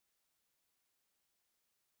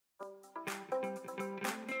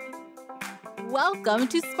Welcome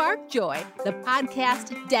to Spark Joy, the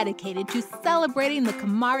podcast dedicated to celebrating the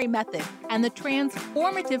KonMari method and the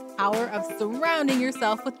transformative power of surrounding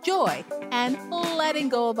yourself with joy and letting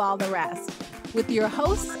go of all the rest. With your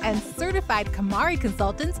hosts and certified KonMari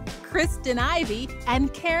consultants, Kristen Ivy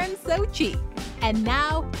and Karen Sochi. And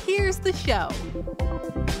now, here's the show.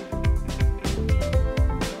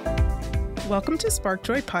 Welcome to Spark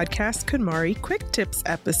Joy Podcast KonMari Quick Tips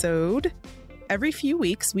episode. Every few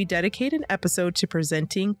weeks, we dedicate an episode to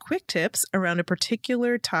presenting quick tips around a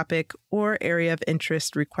particular topic or area of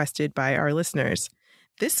interest requested by our listeners.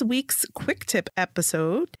 This week's quick tip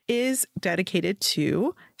episode is dedicated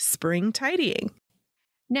to spring tidying.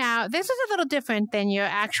 Now, this is a little different than your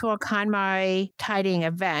actual KonMari tidying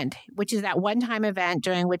event, which is that one-time event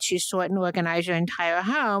during which you sort and organize your entire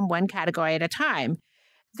home one category at a time.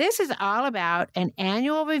 This is all about an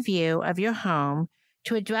annual review of your home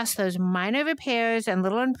to address those minor repairs and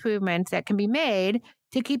little improvements that can be made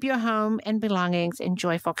to keep your home and belongings in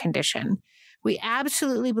joyful condition. We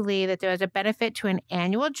absolutely believe that there is a benefit to an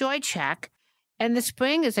annual joy check, and the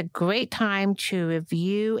spring is a great time to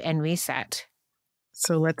review and reset.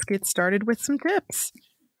 So let's get started with some tips.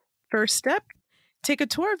 First step, take a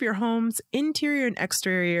tour of your home's interior and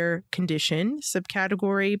exterior condition,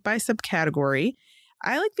 subcategory by subcategory.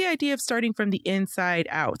 I like the idea of starting from the inside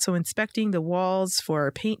out. So inspecting the walls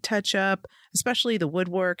for paint touch-up, especially the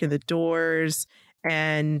woodwork and the doors,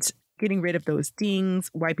 and getting rid of those dings,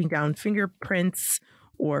 wiping down fingerprints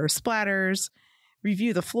or splatters.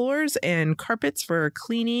 Review the floors and carpets for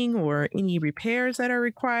cleaning or any repairs that are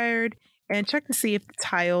required, and check to see if the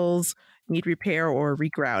tiles need repair or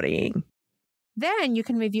re-grouting. Then you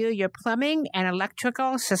can review your plumbing and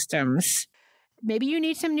electrical systems. Maybe you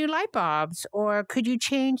need some new light bulbs, or could you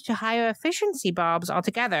change to higher efficiency bulbs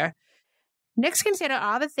altogether? Next, consider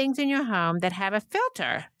all the things in your home that have a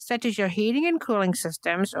filter, such as your heating and cooling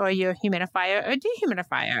systems or your humidifier or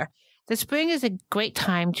dehumidifier. The spring is a great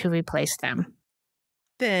time to replace them.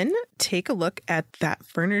 Then take a look at that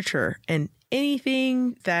furniture and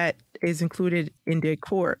anything that is included in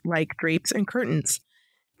decor, like drapes and curtains.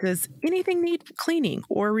 Does anything need cleaning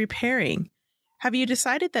or repairing? Have you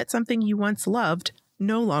decided that something you once loved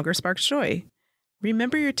no longer sparks joy?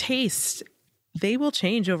 Remember your tastes. They will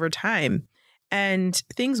change over time, and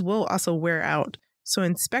things will also wear out. So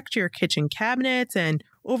inspect your kitchen cabinets and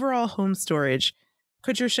overall home storage.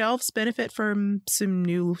 Could your shelves benefit from some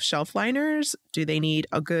new shelf liners? Do they need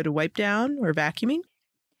a good wipe down or vacuuming?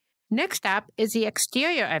 Next up is the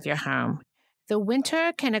exterior of your home. The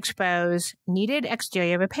winter can expose needed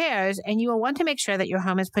exterior repairs, and you will want to make sure that your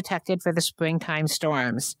home is protected for the springtime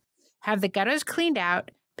storms. Have the gutters cleaned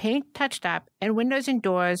out, paint touched up, and windows and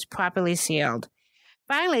doors properly sealed.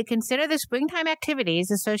 Finally, consider the springtime activities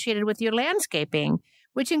associated with your landscaping,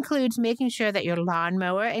 which includes making sure that your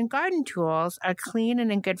lawnmower and garden tools are clean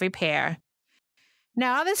and in good repair.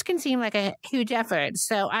 Now, all this can seem like a huge effort,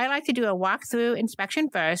 so I like to do a walkthrough inspection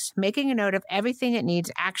first, making a note of everything that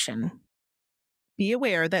needs action. Be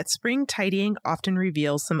aware that spring tidying often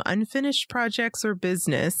reveals some unfinished projects or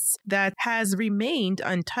business that has remained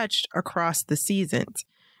untouched across the seasons.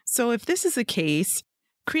 So if this is the case,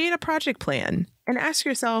 create a project plan and ask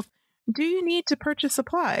yourself, do you need to purchase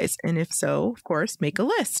supplies? And if so, of course, make a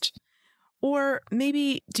list. Or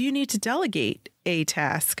maybe, do you need to delegate a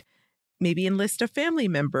task? Maybe enlist a family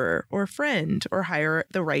member or friend or hire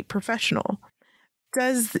the right professional.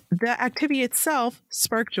 Does the activity itself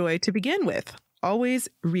spark joy to begin with? Always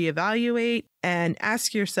reevaluate and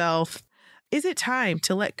ask yourself, is it time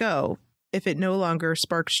to let go if it no longer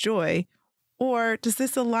sparks joy? Or does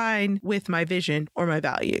this align with my vision or my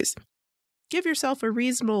values? Give yourself a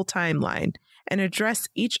reasonable timeline and address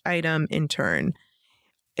each item in turn.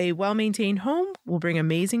 A well-maintained home will bring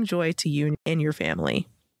amazing joy to you and your family.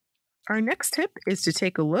 Our next tip is to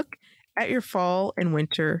take a look at your fall and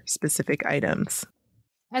winter specific items.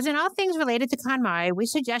 As in all things related to KonMari, we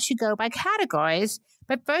suggest you go by categories,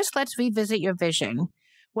 but first let's revisit your vision.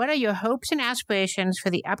 What are your hopes and aspirations for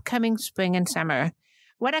the upcoming spring and summer?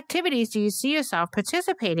 What activities do you see yourself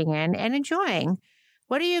participating in and enjoying?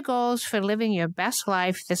 What are your goals for living your best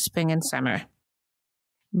life this spring and summer?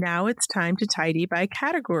 Now it's time to tidy by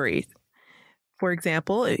categories. For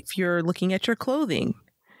example, if you're looking at your clothing,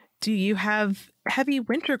 do you have heavy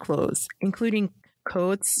winter clothes, including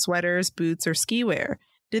coats, sweaters, boots, or ski wear?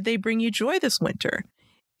 Did they bring you joy this winter?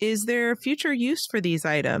 Is there future use for these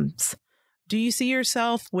items? Do you see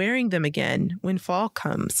yourself wearing them again when fall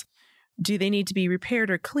comes? Do they need to be repaired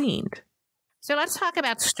or cleaned? So let's talk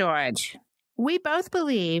about storage. We both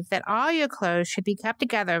believe that all your clothes should be kept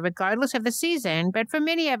together regardless of the season, but for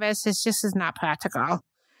many of us, this just is not practical.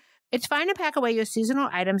 It's fine to pack away your seasonal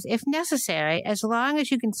items if necessary, as long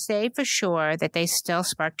as you can say for sure that they still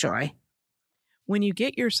spark joy. When you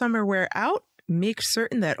get your summer wear out, make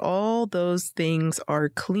certain that all those things are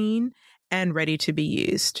clean and ready to be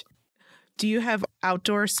used. Do you have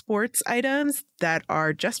outdoor sports items that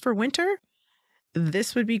are just for winter?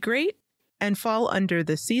 This would be great and fall under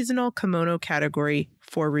the seasonal kimono category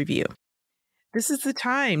for review. This is the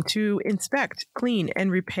time to inspect, clean,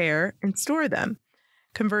 and repair and store them.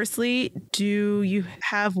 Conversely, do you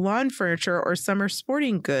have lawn furniture or summer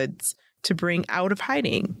sporting goods to bring out of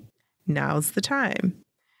hiding? Now's the time.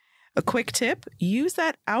 A quick tip, use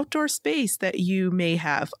that outdoor space that you may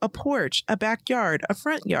have, a porch, a backyard, a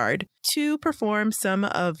front yard, to perform some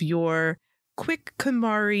of your quick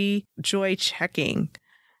KonMari joy checking.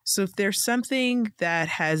 So if there's something that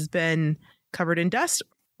has been covered in dust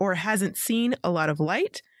or hasn't seen a lot of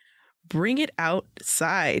light, bring it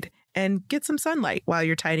outside and get some sunlight while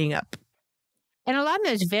you're tidying up. And along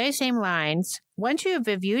those very same lines, once you have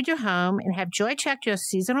reviewed your home and have joy checked your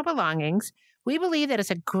seasonal belongings, we believe that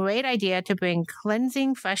it's a great idea to bring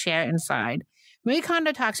cleansing fresh air inside. Marie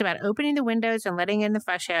Kondo talks about opening the windows and letting in the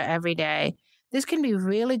fresh air every day. This can be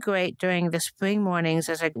really great during the spring mornings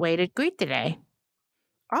as a way to greet the day.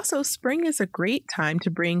 Also, spring is a great time to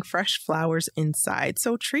bring fresh flowers inside,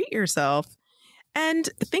 so treat yourself and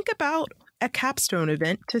think about a capstone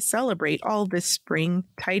event to celebrate all this spring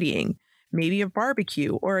tidying. Maybe a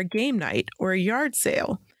barbecue or a game night or a yard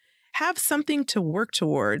sale. Have something to work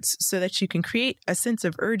towards so that you can create a sense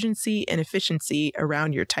of urgency and efficiency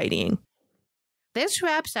around your tidying. This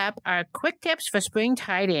wraps up our quick tips for spring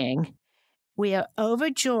tidying. We are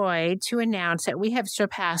overjoyed to announce that we have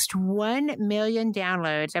surpassed 1 million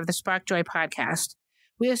downloads of the Spark Joy podcast.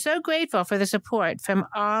 We are so grateful for the support from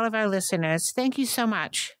all of our listeners. Thank you so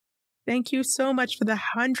much. Thank you so much for the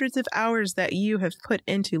hundreds of hours that you have put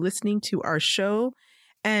into listening to our show.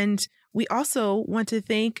 And we also want to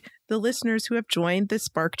thank the listeners who have joined the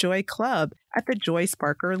Spark Joy Club at the Joy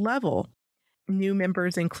Sparker level. New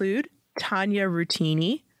members include Tanya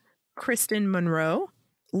Rutini, Kristen Monroe,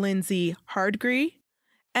 Lindsay Hardgree,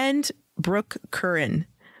 and Brooke Curran.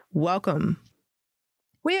 Welcome.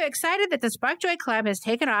 We are excited that the Spark Joy Club has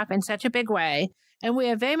taken off in such a big way, and we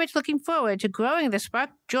are very much looking forward to growing the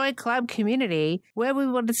Spark Joy Club community, where we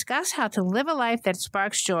will discuss how to live a life that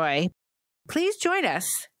sparks joy. Please join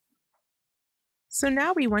us. So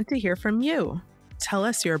now we want to hear from you. Tell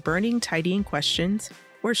us your burning tidying questions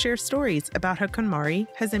or share stories about how KonMari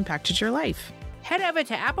has impacted your life. Head over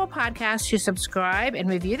to Apple Podcasts to subscribe and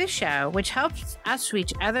review the show, which helps us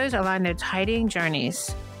reach others along their tidying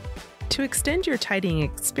journeys. To extend your tidying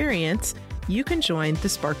experience, you can join the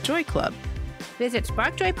Spark Joy Club. Visit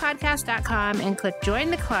sparkjoypodcast.com and click Join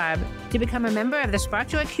the Club to become a member of the Spark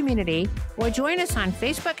Joy community, or join us on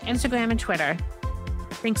Facebook, Instagram, and Twitter.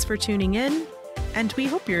 Thanks for tuning in, and we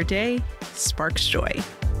hope your day sparks joy.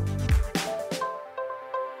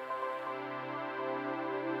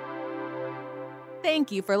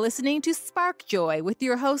 Thank you for listening to Spark Joy with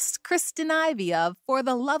your hosts Kristen Ivy of For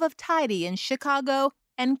the Love of Tidy in Chicago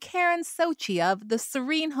and Karen Sochi of The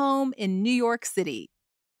Serene Home in New York City.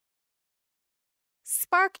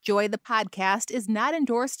 Spark Joy, the podcast, is not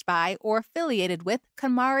endorsed by or affiliated with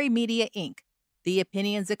KonMari Media, Inc. The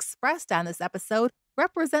opinions expressed on this episode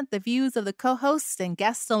represent the views of the co-hosts and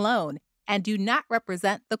guests alone and do not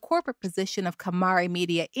represent the corporate position of KonMari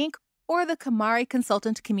Media, Inc. or the KonMari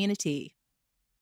consultant community.